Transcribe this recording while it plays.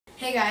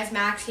Hey guys,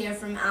 Max here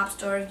from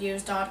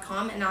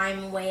AppStoreReviews.com, and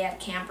I'm away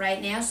at camp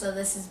right now, so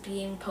this is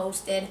being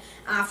posted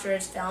after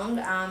it's filmed.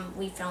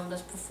 We filmed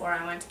this before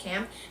I went to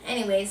camp.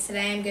 Anyways,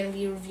 today I'm going to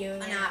be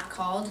reviewing an app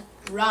called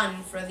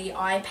Run for the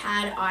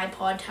iPad,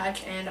 iPod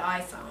Touch, and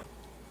iPhone.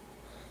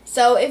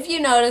 So if you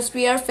notice,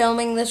 we are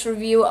filming this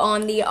review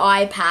on the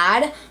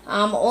iPad,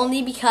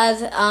 only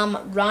because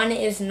Run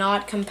is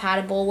not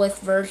compatible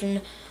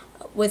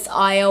with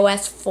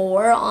iOS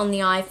 4 on the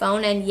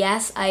iPhone, and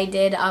yes, I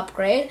did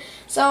upgrade.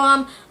 So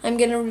I'm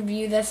going to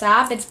review this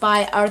app. It's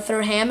by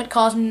Arthur Ham. It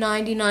costs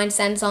 99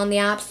 cents on the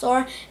App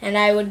Store, and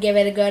I would give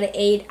it a good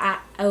 8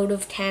 out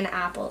of 10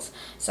 apples.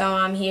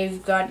 So here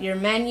you've got your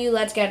menu.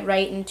 Let's get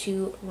right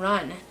into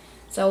Run.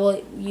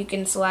 So you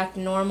can select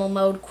normal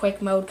mode, quick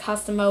mode,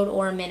 custom mode,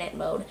 or minute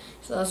mode.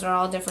 So those are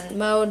all different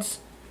modes.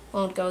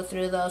 Won't go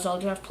through those. I'll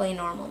just play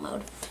normal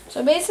mode.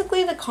 So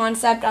basically the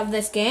concept of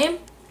this game,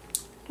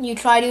 you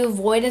try to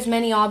avoid as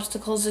many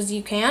obstacles as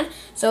you can.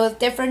 So with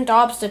different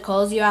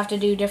obstacles, you have to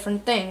do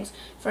different things.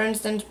 For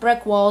instance,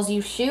 brick walls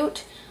you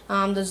shoot,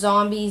 the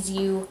zombies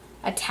you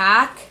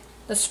attack,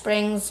 the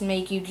springs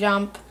make you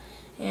jump,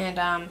 and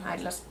I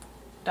just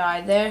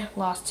died there,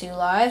 lost 2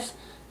 lives.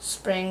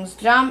 Springs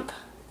jump.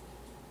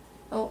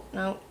 Oh,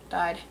 no,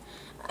 died.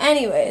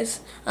 Anyways,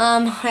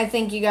 I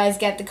think you guys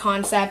get the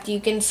concept. You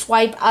can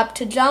swipe up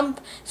to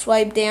jump,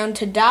 swipe down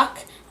to duck,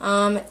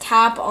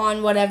 tap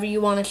on whatever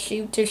you want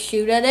to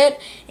shoot at it,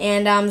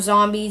 and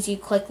zombies, you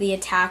click the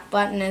attack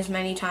button as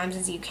many times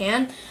as you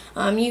can.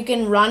 You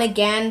can run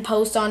again,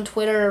 post on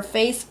Twitter or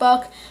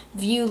Facebook,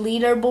 view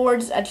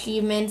leaderboards,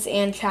 achievements,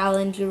 and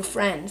challenge your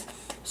friends.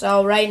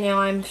 So right now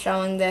I'm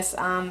showing this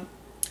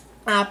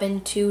app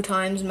in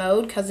 2x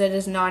mode because it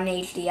is not an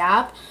HD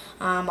app,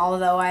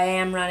 although I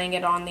am running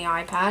it on the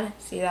iPad.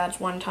 See, that's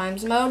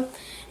 1x mode.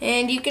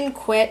 And you can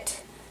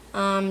quit.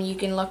 You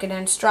can look at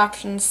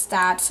instructions,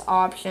 stats,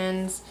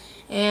 options,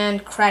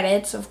 and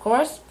credits, of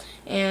course.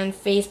 And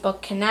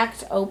Facebook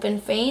Connect,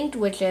 OpenFaint,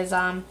 which is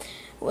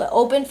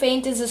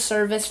OpenFaint is a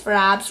service for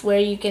apps where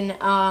you can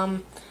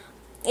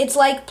it's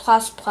like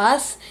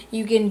 ++.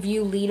 You can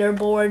view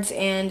leaderboards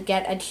and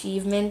get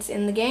achievements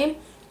in the game.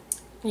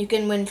 You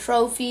can win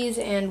trophies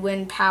and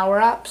win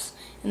power-ups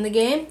in the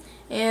game.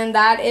 And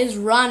that is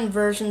Run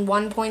version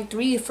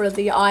 1.3 for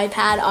the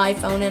iPad,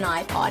 iPhone, and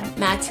iPod.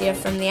 Max here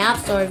from the App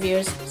Store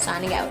Reviewers,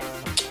 signing out.